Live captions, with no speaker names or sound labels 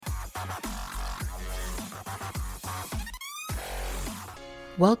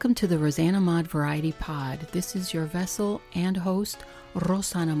Welcome to the Rosanna Mod Variety Pod. This is your vessel and host,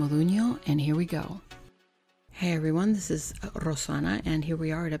 Rosana Moduño, and here we go. Hey everyone, this is Rosana, and here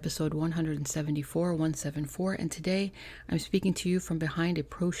we are at episode 174, and today I'm speaking to you from behind a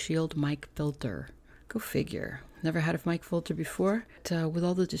ProShield mic filter. Go figure. Never had a mic filter before. But, with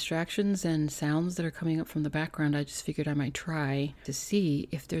all the distractions and sounds that are coming up from the background, I just figured I might try to see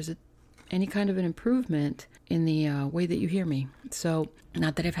if there's any kind of an improvement in the way that you hear me. So,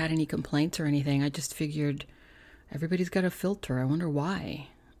 not that I've had any complaints or anything, I just figured everybody's got a filter. I wonder why.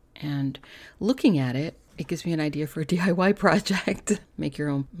 And looking at it, it gives me an idea for a DIY project. Make your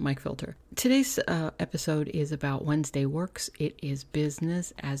own mic filter. Today's episode is about Wednesday Works. It is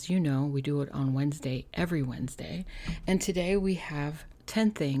business. As you know, we do it on Wednesday, every Wednesday. And today we have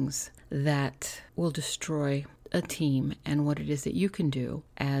 10 things that will destroy a team and what it is that you can do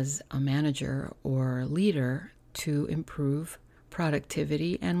as a manager or leader to improve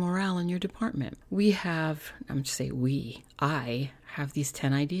productivity and morale in your department. I have these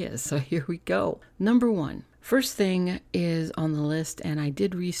 10 ideas. So here we go. Number one. First thing is on the list, and I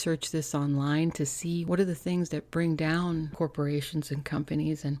did research this online to see what are the things that bring down corporations and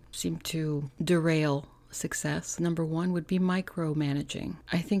companies and seem to derail success. Number one would be micromanaging.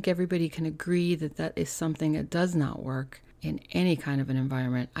 I think everybody can agree that that is something that does not work in any kind of an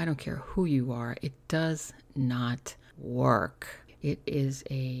environment. I don't care who you are. It does not work. It is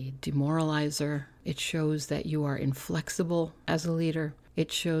a demoralizer. It shows that you are inflexible as a leader.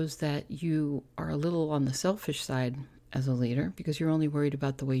 It shows that you are a little on the selfish side as a leader because you're only worried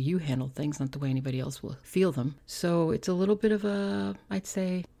about the way you handle things, not the way anybody else will feel them. So it's a little bit of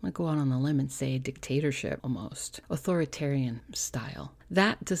I'd go out on the limb and say dictatorship almost, authoritarian style.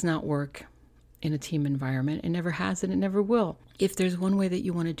 That does not work in a team environment. It never has and it never will. If there's one way that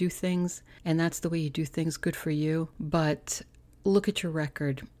you want to do things and that's the way you do things, good for you. But look at your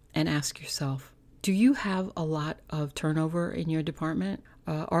record and ask yourself, do you have a lot of turnover in your department?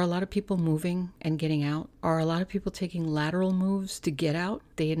 Are a lot of people moving and getting out? Are a lot of people taking lateral moves to get out?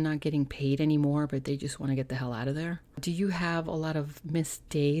 They are not getting paid anymore, but they just want to get the hell out of there. Do you have a lot of missed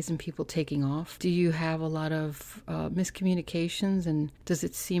days and people taking off? Do you have a lot of miscommunications, and does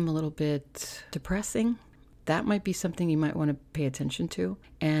it seem a little bit depressing? That might be something you might want to pay attention to.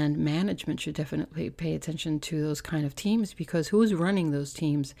 And management should definitely pay attention to those kind of teams, because who's running those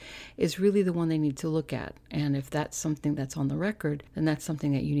teams is really the one they need to look at. And if that's something that's on the record, then that's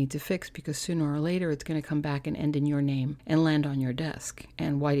something that you need to fix, because sooner or later it's going to come back and end in your name and land on your desk.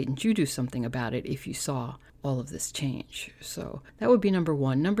 And why didn't you do something about it if you saw all of this change? So that would be number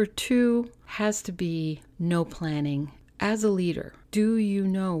one. Number two has to be no planning. As a leader, do you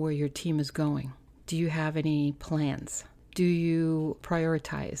know where your team is going? Do you have any plans? Do you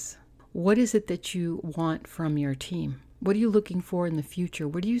prioritize? What is it that you want from your team? What are you looking for in the future?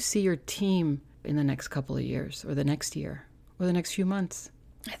 Where do you see your team in the next couple of years, or the next year, or the next few months?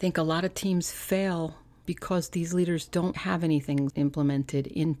 I think a lot of teams fail because these leaders don't have anything implemented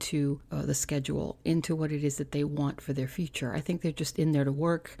into the schedule, into what it is that they want for their future. I think they're just in there to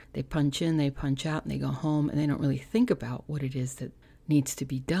work. They punch in, they punch out, and they go home, and they don't really think about what it is that needs to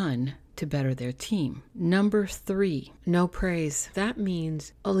be done to better their team. Number three, no praise. That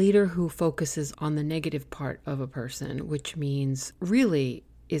means a leader who focuses on the negative part of a person, which means really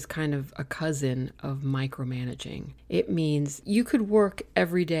is kind of a cousin of micromanaging. It means you could work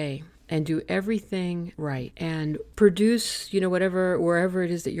every day and do everything right and produce, wherever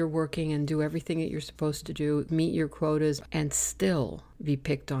it is that you're working, and do everything that you're supposed to do, meet your quotas, and still be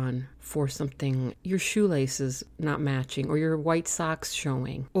picked on for something, your shoelaces not matching or your white socks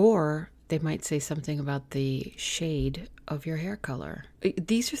showing. Or they might say something about the shade of your hair color.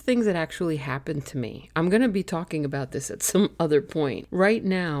 These are things that actually happened to me. I'm going to be talking about this at some other point. Right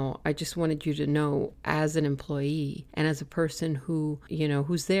now, I just wanted you to know, as an employee and as a person who,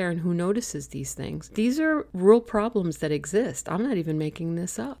 who's there and who notices these things, these are real problems that exist. I'm not even making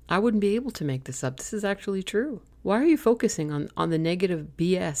this up. I wouldn't be able to make this up. This is actually true. Why are you focusing on the negative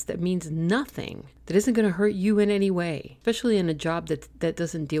BS that means nothing, that isn't going to hurt you in any way, especially in a job that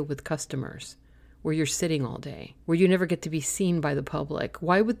doesn't deal with customers? where you're sitting all day, where you never get to be seen by the public.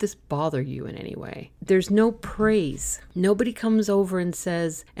 Why would this bother you in any way? There's no praise. Nobody comes over and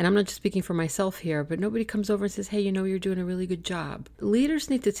says, and I'm not just speaking for myself here, but nobody comes over and says, hey, you know, you're doing a really good job. Leaders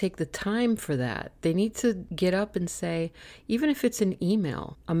need to take the time for that. They need to get up and say, even if it's an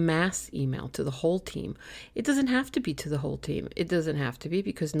email, a mass email to the whole team, it doesn't have to be to the whole team. It doesn't have to be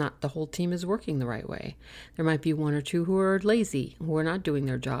because not the whole team is working the right way. There might be one or two who are lazy, who are not doing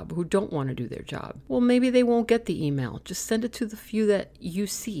their job, who don't want to do their job. Well, maybe they won't get the email. Just send it to the few that you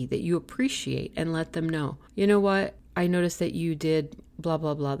see, that you appreciate, and let them know. You know what? I noticed that you did blah,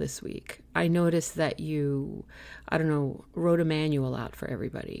 blah, blah this week. I noticed that you, wrote a manual out for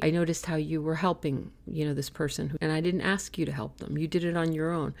everybody. I noticed how you were helping, this person, and I didn't ask you to help them. You did it on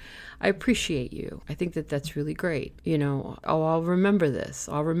your own. I appreciate you. I think that that's really great. I'll remember this.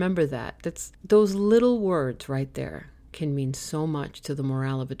 I'll remember that. That's those little words right there can mean so much to the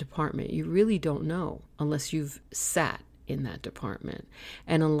morale of a department. You really don't know unless you've sat in that department.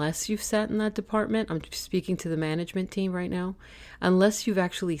 And unless you've sat in that department, I'm speaking to the management team right now, unless you've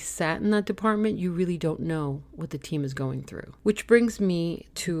actually sat in that department, you really don't know what the team is going through. Which brings me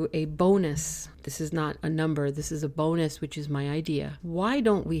to a bonus. This is not a number, this is a bonus, which is my idea. Why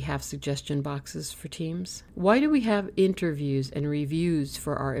don't we have suggestion boxes for teams? Why do we have interviews and reviews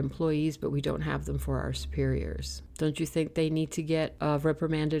for our employees, but we don't have them for our superiors? Don't you think they need to get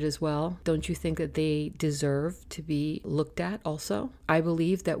reprimanded as well? Don't you think that they deserve to be looked at also? I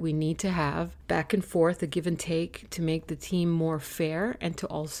believe that we need to have back and forth, a give and take, to make the team more fair and to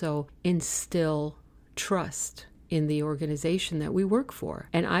also instill trust in the organization that we work for.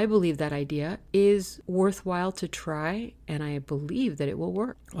 And I believe that idea is worthwhile to try, and I believe that it will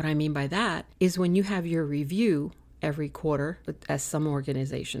work. What I mean by that is when you have your review every quarter, as some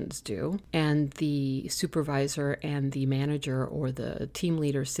organizations do, and the supervisor and the manager or the team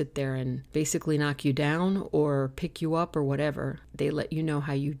leader sit there and basically knock you down or pick you up or whatever, they let you know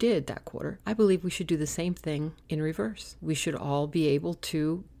how you did that quarter. I believe we should do the same thing in reverse. We should all be able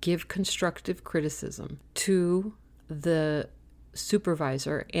to give constructive criticism to the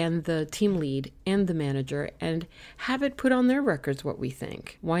supervisor and the team lead and the manager and have it put on their records what we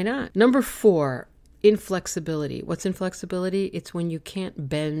think. Why not? Number 4, inflexibility. What's inflexibility? It's when you can't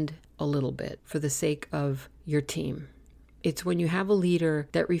bend a little bit for the sake of your team. It's when you have a leader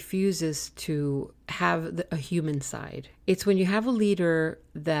that refuses to have a human side. It's when you have a leader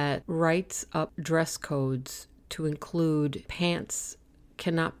that writes up dress codes to include pants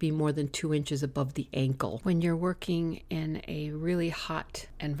cannot be more than 2 inches above the ankle. When you're working in a really hot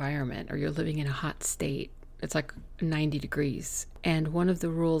environment or you're living in a hot state, it's like 90 degrees. And one of the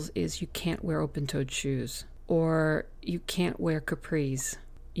rules is you can't wear open-toed shoes, or you can't wear capris,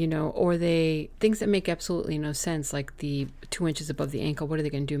 or things that make absolutely no sense, like the 2 inches above the ankle. What are they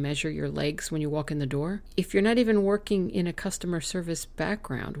going to do? Measure your legs when you walk in the door? If you're not even working in a customer service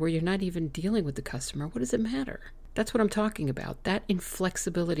background where you're not even dealing with the customer, what does it matter? That's what I'm talking about. That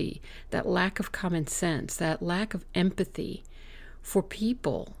inflexibility, that lack of common sense, that lack of empathy for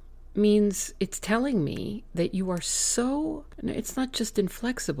people means it's telling me that you are so, it's not just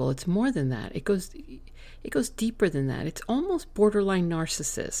inflexible, it's more than that. It goes deeper than that. It's almost borderline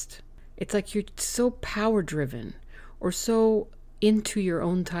narcissist. It's like you're so power driven or so into your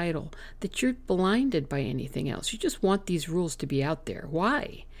own title that you're blinded by anything else. You just want these rules to be out there.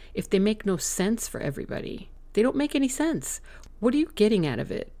 Why? If they make no sense for everybody. They don't make any sense. What are you getting out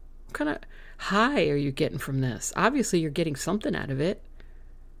of it? What kind of high are you getting from this? Obviously, you're getting something out of it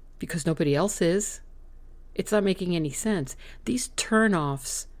because nobody else is. It's not making any sense. These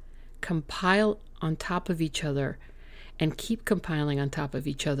turnoffs compile on top of each other and keep compiling on top of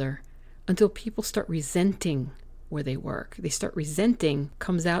each other until people start resenting where they work. They start resenting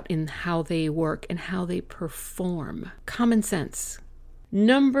comes out in how they work and how they perform. Common sense.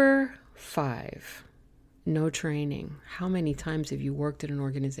 Number 5. No training. How many times have you worked at an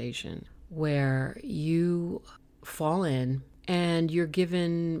organization where you fall in and you're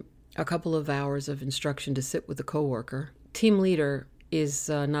given a couple of hours of instruction to sit with a coworker? Team leader is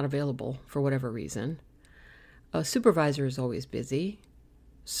not available for whatever reason. A supervisor is always busy.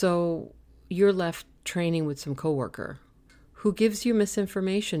 So you're left training with some coworker who gives you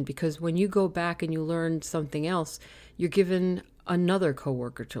misinformation, because when you go back and you learn something else, you're given another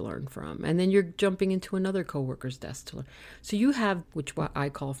coworker to learn from, and then you're jumping into another coworker's desk to learn. So you have, what I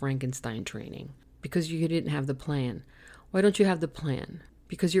call Frankenstein training, because you didn't have the plan. Why don't you have the plan?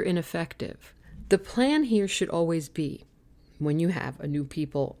 Because you're ineffective. The plan here should always be, when you have new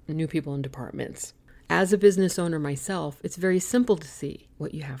people in departments. As a business owner myself, it's very simple to see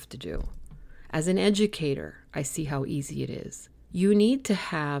what you have to do. As an educator, I see how easy it is. You need to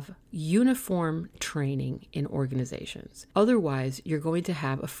have uniform training in organizations. Otherwise, you're going to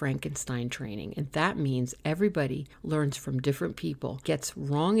have a Frankenstein training. And that means everybody learns from different people, gets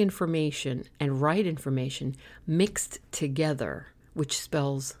wrong information and right information mixed together, which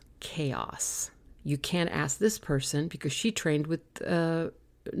spells chaos. You can't ask this person because she trained with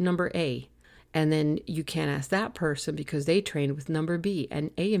number A. And then you can't ask that person because they trained with number B.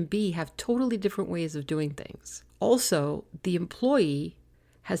 And A and B have totally different ways of doing things. Also, the employee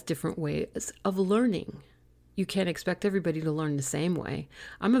has different ways of learning. You can't expect everybody to learn the same way.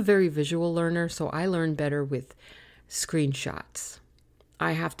 I'm a very visual learner, so I learn better with screenshots.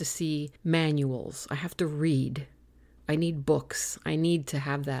 I have to see manuals. I have to read. I need books. I need to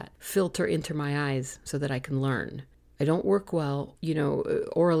have that filter into my eyes so that I can learn. I don't work well,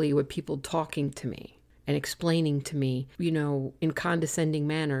 orally with people talking to me and explaining to me, in condescending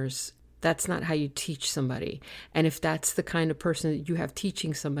manners. That's not how you teach somebody. And if that's the kind of person that you have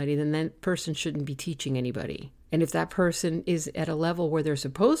teaching somebody, then that person shouldn't be teaching anybody. And if that person is at a level where they're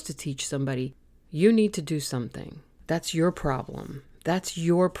supposed to teach somebody, you need to do something. That's your problem. That's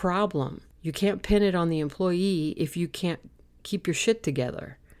your problem. You can't pin it on the employee if you can't keep your shit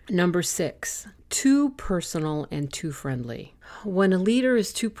together. Number 6, too personal and too friendly. When a leader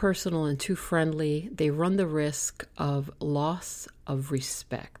is too personal and too friendly, they run the risk of loss of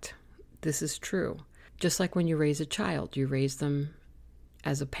respect. This is true. Just like when you raise a child, you raise them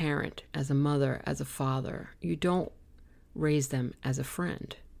as a parent, as a mother, as a father. You don't raise them as a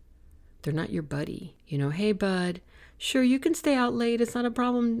friend. They're not your buddy. Hey, bud, sure, you can stay out late. It's not a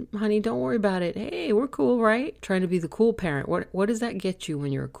problem, honey. Don't worry about it. Hey, we're cool, right? Trying to be the cool parent. What does that get you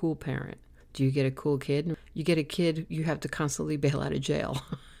when you're a cool parent? Do you get a cool kid? You get a kid you have to constantly bail out of jail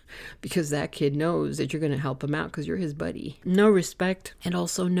because that kid knows that you're going to help him out because you're his buddy. No respect, and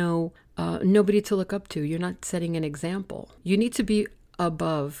also nobody to look up to. You're not setting an example. You need to be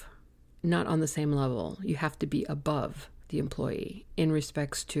above, not on the same level. You have to be above the employee in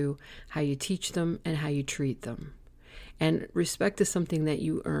respects to how you teach them and how you treat them. And respect is something that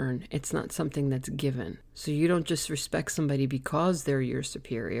you earn. It's not something that's given. So you don't just respect somebody because they're your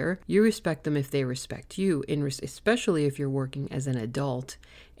superior. You respect them if they respect you, especially if you're working as an adult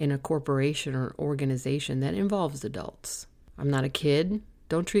in a corporation or organization that involves adults. I'm not a kid.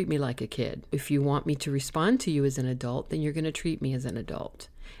 Don't treat me like a kid. If you want me to respond to you as an adult, then you're going to treat me as an adult.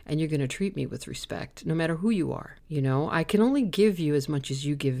 And you're going to treat me with respect, no matter who you are. I can only give you as much as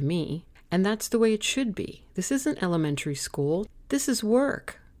you give me. And that's the way it should be. This isn't elementary school. This is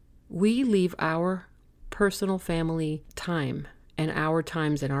work. We leave our personal family time and our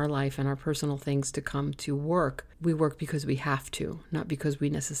times in our life and our personal things to come to work. We work because we have to, not because we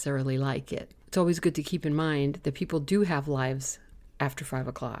necessarily like it. It's always good to keep in mind that people do have lives after 5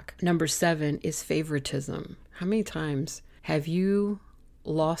 o'clock. Number 7 is favoritism. How many times have you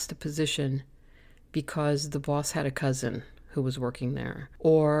lost a position because the boss had a cousin who was working there,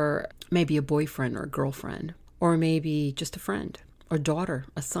 or maybe a boyfriend or a girlfriend, or maybe just a friend, or daughter,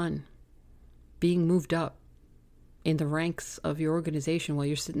 a son, being moved up in the ranks of your organization while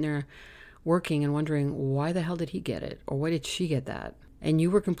you're sitting there working and wondering, why the hell did he get it? Or why did she get that? And you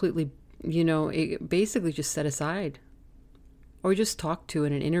were completely, basically just set aside or just talked to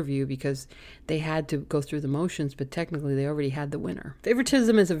in an interview because they had to go through the motions, but technically they already had the winner.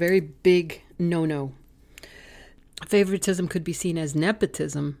 Favoritism is a very big no-no. Favoritism could be seen as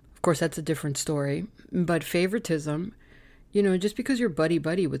nepotism. Of course, that's a different story. But favoritism, just because you're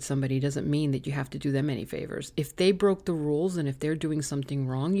buddy-buddy with somebody doesn't mean that you have to do them any favors. If they broke the rules and if they're doing something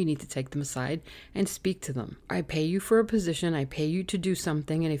wrong, you need to take them aside and speak to them. I pay you for a position. I pay you to do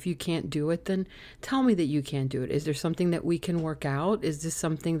something. And if you can't do it, then tell me that you can't do it. Is there something that we can work out? Is this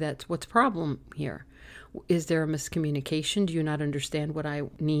something what's the problem here? Is there a miscommunication? Do you not understand what I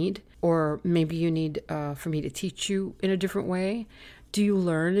need? Or maybe you need for me to teach you in a different way? Do you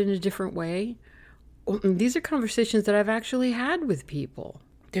learn in a different way? These are conversations that I've actually had with people.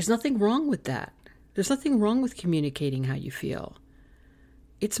 There's nothing wrong with that. There's nothing wrong with communicating how you feel.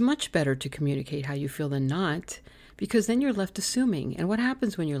 It's much better to communicate how you feel than not, because then you're left assuming. And what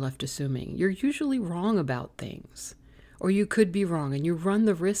happens when you're left assuming? You're usually wrong about things. Or you could be wrong, and you run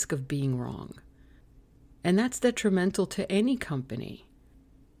the risk of being wrong. And that's detrimental to any company.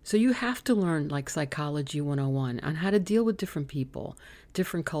 So you have to learn, like Psychology 101, on how to deal with different people,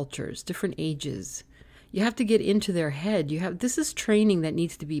 different cultures, different ages. You have to get into their head. This is training that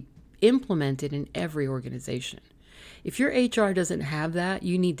needs to be implemented in every organization. If your HR doesn't have that,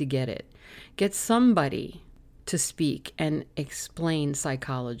 you need to get it. Get somebody to speak and explain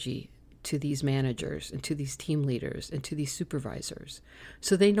psychology to these managers and to these team leaders and to these supervisors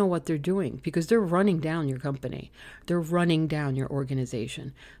so they know what they're doing, because they're running down your company. They're running down your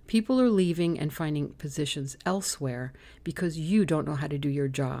organization. People are leaving and finding positions elsewhere because you don't know how to do your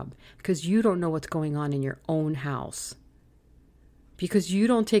job, because you don't know what's going on in your own house, because you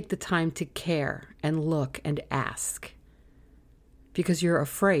don't take the time to care and look and ask, because you're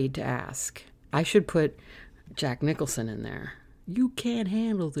afraid to ask. I should put Jack Nicholson in there. You can't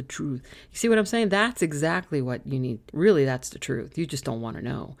handle the truth. You see what I'm saying? That's exactly what you need. Really, that's the truth. You just don't want to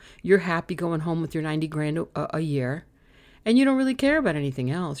know. You're happy going home with your $90,000 a year, and you don't really care about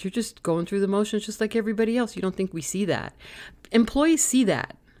anything else. You're just going through the motions just like everybody else. You don't think we see that. Employees see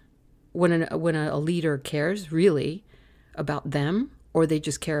that when a leader cares really about them or they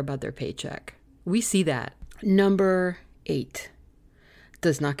just care about their paycheck. We see that. Number 8,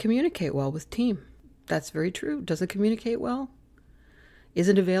 does not communicate well with team. That's very true. Doesn't communicate well.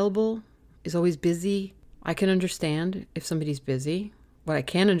 Isn't available. Is always busy. I can understand if somebody's busy. What I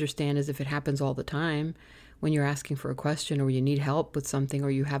can't understand is if it happens all the time when you're asking for a question or you need help with something or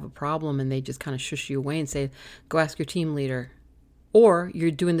you have a problem and they just kind of shush you away and say, go ask your team leader. Or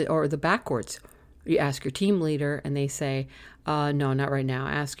you're doing the backwards. You ask your team leader and they say, no, not right now.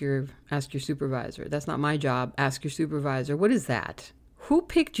 Ask your supervisor. That's not my job. Ask your supervisor. What is that? Who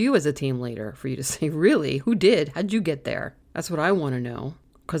picked you as a team leader for you to say, really? Who did? How'd you get there? That's what I want to know,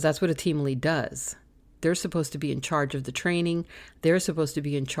 because that's what a team lead does. They're supposed to be in charge of the training. They're supposed to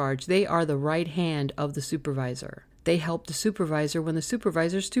be in charge. They are the right hand of the supervisor. They help the supervisor when the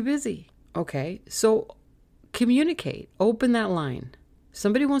supervisor's too busy. Okay, so communicate. Open that line.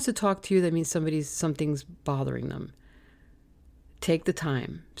 Somebody wants to talk to you, that means something's bothering them. Take the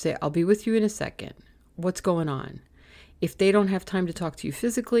time. Say, I'll be with you in a second. What's going on? If they don't have time to talk to you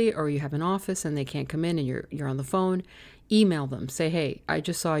physically, or you have an office and they can't come in and you're on the phone, email them. Say, hey, I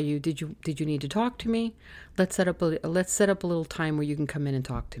just saw you. Did you need to talk to me? Let's set up a little time where you can come in and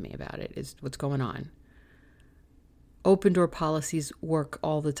talk to me about it. Is what's going on. Open door policies work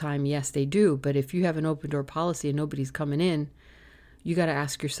all the time. Yes, they do. But if you have an open door policy and nobody's coming in, you got to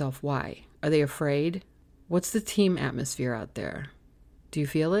ask yourself why. Are they afraid? What's the team atmosphere out there? Do you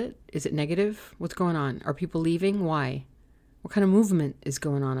feel it? Is it negative? What's going on? Are people leaving? Why? What kind of movement is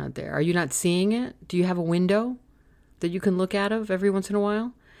going on out there? Are you not seeing it? Do you have a window that you can look out of every once in a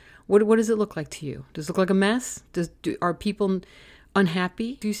while? What does it look like to you? Does it look like a mess? Are people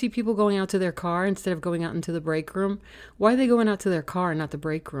unhappy? Do you see people going out to their car instead of going out into the break room? Why are they going out to their car and not the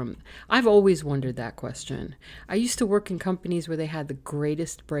break room? I've always wondered that question. I used to work in companies where they had the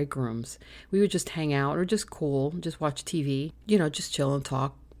greatest break rooms. We would just hang out or just just watch TV, just chill and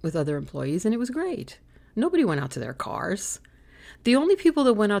talk with other employees, and it was great. Nobody went out to their cars. The only people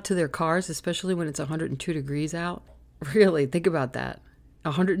that went out to their cars, especially when it's 102 degrees out, really, think about that.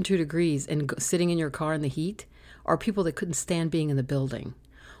 102 degrees and sitting in your car in the heat, are people that couldn't stand being in the building.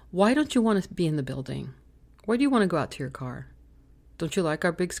 Why don't you want to be in the building? Why do you want to go out to your car? Don't you like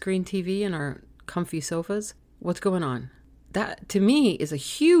our big screen TV and our comfy sofas? What's going on? That, to me, is a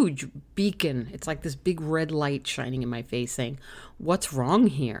huge beacon. It's like this big red light shining in my face saying, what's wrong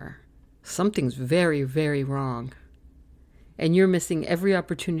here? Something's very, very wrong. And you're missing every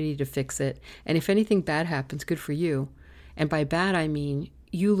opportunity to fix it. And if anything bad happens, good for you. And by bad, I mean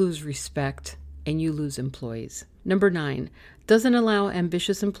you lose respect and you lose employees. Number 9, doesn't allow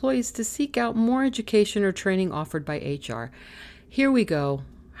ambitious employees to seek out more education or training offered by HR. Here we go.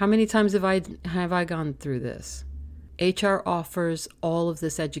 How many times have I gone through this? HR offers all of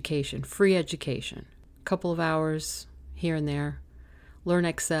this education, free education, a couple of hours here and there. Learn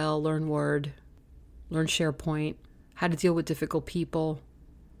Excel, learn Word, learn SharePoint, how to deal with difficult people,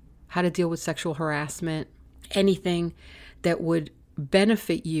 how to deal with sexual harassment, anything that would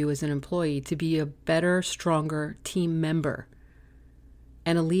benefit you as an employee to be a better, stronger team member,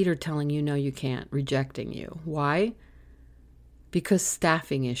 and a leader telling you no, you can't, rejecting you. Why? Because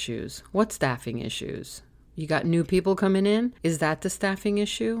staffing issues. What staffing issues? You got new people coming in? Is that the staffing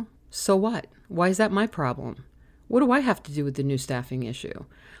issue? So what? Why is that my problem? What do I have to do with the new staffing issue?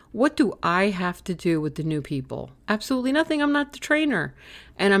 What do I have to do with the new people? Absolutely nothing. I'm not the trainer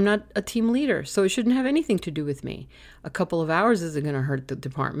and I'm not a team leader, so it shouldn't have anything to do with me. A couple of hours isn't going to hurt the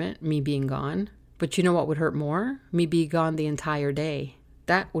department, me being gone. But you know what would hurt more? Me being gone the entire day.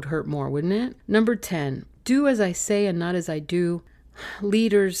 That would hurt more, wouldn't it? Number 10, do as I say and not as I do.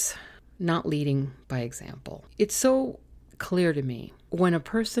 Leaders not leading by example. It's so clear to me when a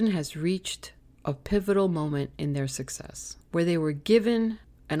person has reached a pivotal moment in their success where they were given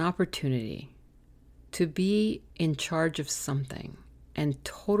an opportunity to be in charge of something and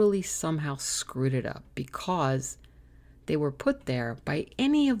totally somehow screwed it up because they were put there by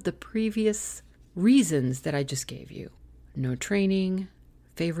any of the previous reasons that I just gave you. No training,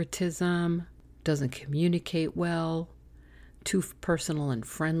 favoritism, doesn't communicate well, too personal and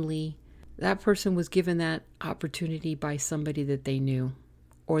friendly. That person was given that opportunity by somebody that they knew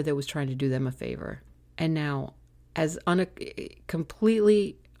or that was trying to do them a favor. And now, as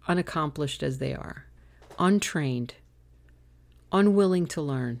completely unaccomplished as they are, untrained, unwilling to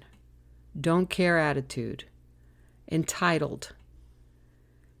learn, don't care attitude, entitled,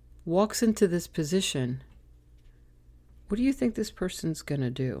 walks into this position, what do you think this person's going to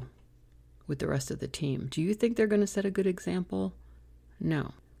do with the rest of the team? Do you think they're going to set a good example?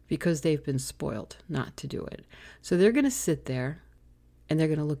 No, because they've been spoiled not to do it. So they're going to sit there and they're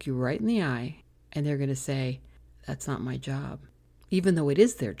going to look you right in the eye and they're going to say, that's not my job. even though it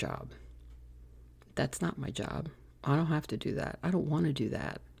is their job. That's not my job. I don't have to do that. I don't want to do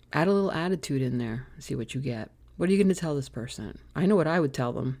that. Add a little attitude in there, see what you get. What are you going to tell this person? I know what I would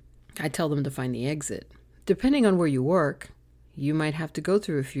tell them. I'd tell them to find the exit. Depending on where you work, you might have to go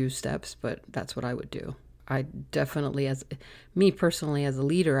through a few steps, but that's what I would do. I definitely, as me personally, as a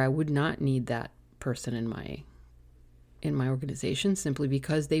leader, I would not need that person in my organization simply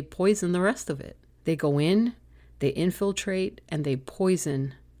because they poison the rest of it. They go in, they infiltrate, and they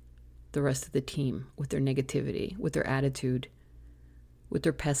poison the rest of the team with their negativity, with their attitude, with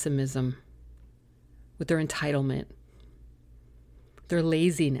their pessimism, with their entitlement, their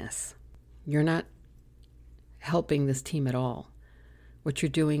laziness. You're not helping this team at all. What you're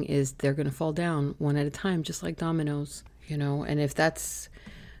doing is they're going to fall down one at a time, just like dominoes, and if that's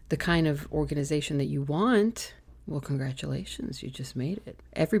the kind of organization that you want, well, congratulations, you just made it.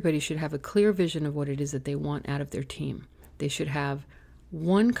 Everybody should have a clear vision of what it is that they want out of their team. They should have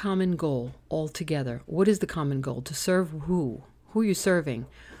one common goal altogether. What is the common goal? To serve who? Who are you serving?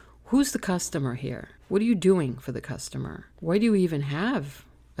 Who's the customer here? What are you doing for the customer? Why do you even have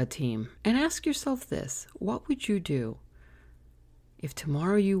a team? And ask yourself this: what would you do if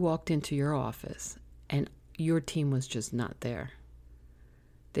tomorrow you walked into your office and your team was just not there?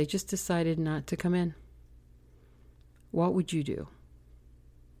 They just decided not to come in. What would you do?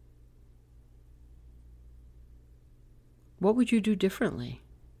 What would you do differently?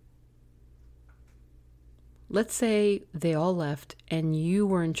 Let's say they all left and you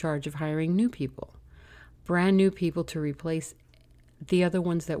were in charge of hiring new people, brand new people to replace the other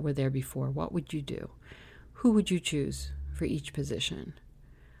ones that were there before. What would you do? Who would you choose for each position?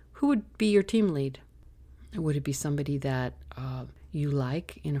 Who would be your team lead? Would it be somebody that you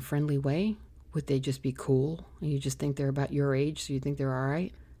like in a friendly way? Would they just be cool and you just think they're about your age, so you think they're all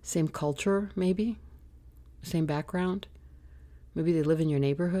right? Same culture, maybe? Same background? Maybe they live in your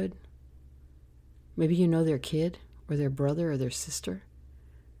neighborhood? Maybe you know their kid or their brother or their sister?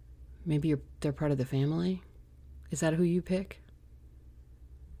 Maybe they're part of the family? Is that who you pick?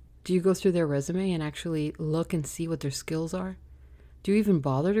 Do you go through their resume and actually look and see what their skills are? Do you even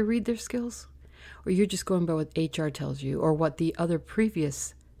bother to read their skills? Or you're just going by what HR tells you or what the other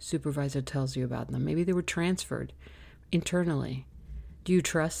previous supervisor tells you about them? Maybe they were transferred internally. Do you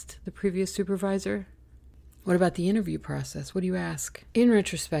trust the previous supervisor? What about the interview process? What do you ask? In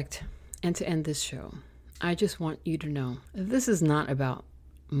retrospect, and to end this show, I just want you to know that this is not about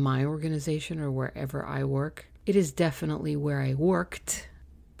my organization or wherever I work. It is definitely where I worked,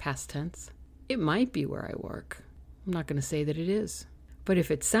 past tense. It might be where I work. I'm not going to say that it is. But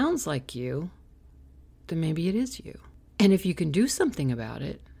if it sounds like you, then maybe it is you. And if you can do something about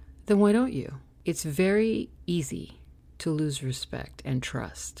it, then why don't you? It's very easy to lose respect and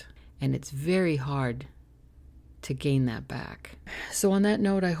trust. And it's very hard to gain that back. So on that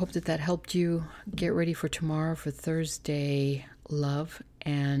note, I hope that helped you get ready for tomorrow, for Thursday Love,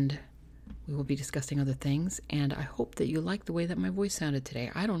 and we will be discussing other things. And I hope that you like the way that my voice sounded today.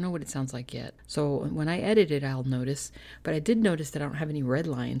 I don't know what it sounds like yet. So when I edit it, I'll notice. But I did notice that I don't have any red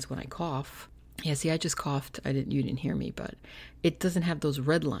lines when I cough. Yeah, see, I just coughed. You didn't hear me, but it doesn't have those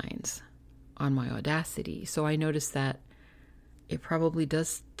red lines on my Audacity. So I noticed that it probably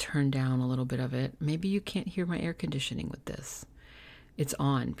does turn down a little bit of it. Maybe you can't hear my air conditioning with this. It's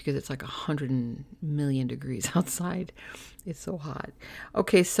on because it's like 100 million degrees outside. It's so hot.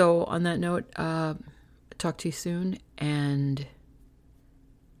 Okay, so on that note, talk to you soon and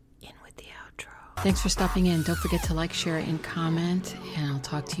in with the outro. Thanks for stopping in. Don't forget to like, share, and comment, and I'll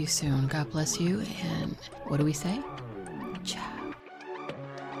talk to you soon. God bless you, and what do we say?